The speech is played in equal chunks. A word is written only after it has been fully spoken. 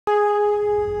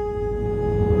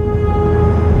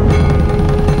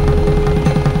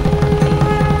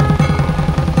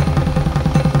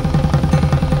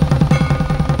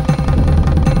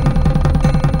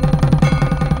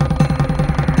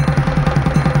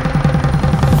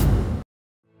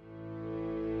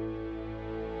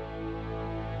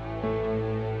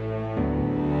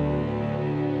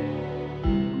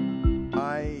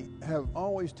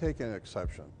always take an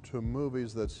exception to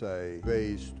movies that say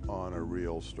based on a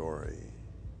real story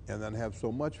and then have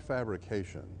so much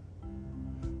fabrication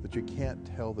that you can't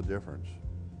tell the difference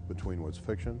between what's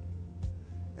fiction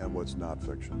and what's not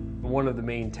fiction. One of the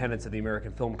main tenets of the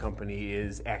American Film Company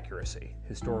is accuracy,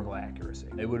 historical accuracy.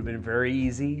 It would have been very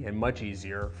easy and much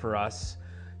easier for us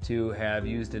to have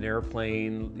used an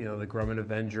airplane, the Grumman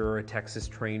Avenger, a Texas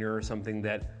Trainer, something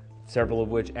that several of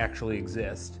which actually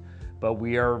exist. But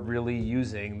we are really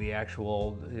using the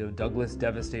actual Douglas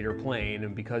Devastator plane,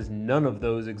 and because none of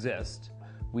those exist,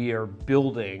 we are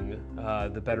building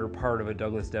the better part of a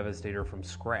Douglas Devastator from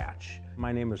scratch.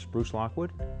 My name is Bruce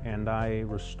Lockwood, and I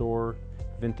restore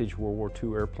vintage World War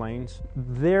II airplanes.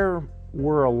 There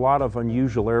were a lot of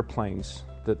unusual airplanes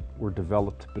that were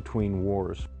developed between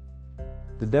wars.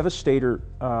 The Devastator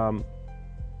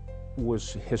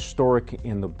was historic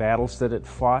in the battles that it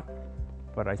fought,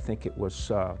 but I think it was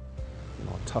a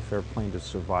tough airplane to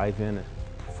survive in.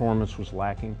 Performance was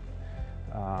lacking.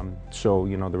 So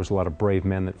there was a lot of brave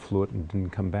men that flew it and didn't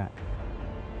come back.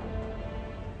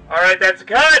 All right, that's a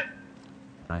cut!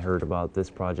 I heard about this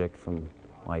project from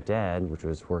my dad, which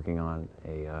was working on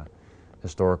a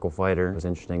historical fighter. It was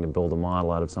interesting to build a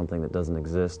model out of something that doesn't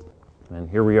exist. And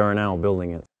here we are now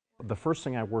building it. The first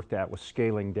thing I worked at was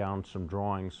scaling down some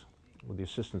drawings with the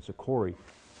assistance of Corey.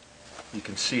 You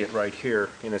can see it right here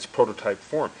in its prototype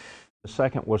form. The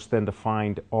second was then to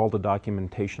find all the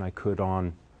documentation I could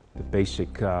on the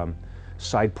basic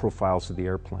side profiles of the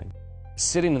airplane.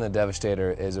 Sitting in the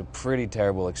Devastator is a pretty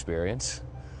terrible experience.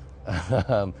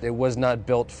 It was not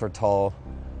built for tall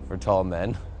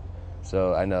men,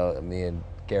 so I know me and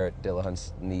Garrett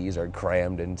Dillahunt's knees are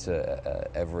crammed into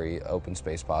every open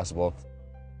space possible.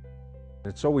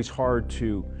 It's always hard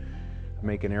to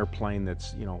make an airplane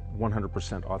that's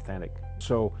 100% authentic.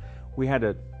 So we had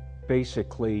to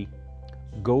basically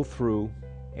go through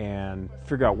and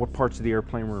figure out what parts of the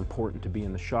airplane were important to be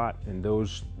in the shot, and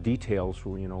those details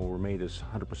were made as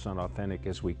 100% authentic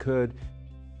as we could.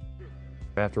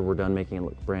 After we're done making it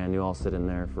look brand new, I'll sit in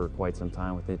there for quite some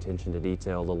time with the attention to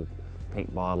detail, little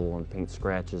paint bottle and paint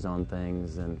scratches on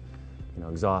things, and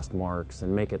exhaust marks,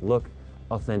 and make it look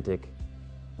authentic.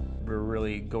 We're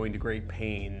really going to great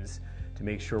pains to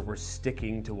make sure we're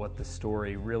sticking to what the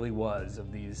story really was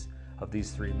of these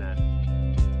three men.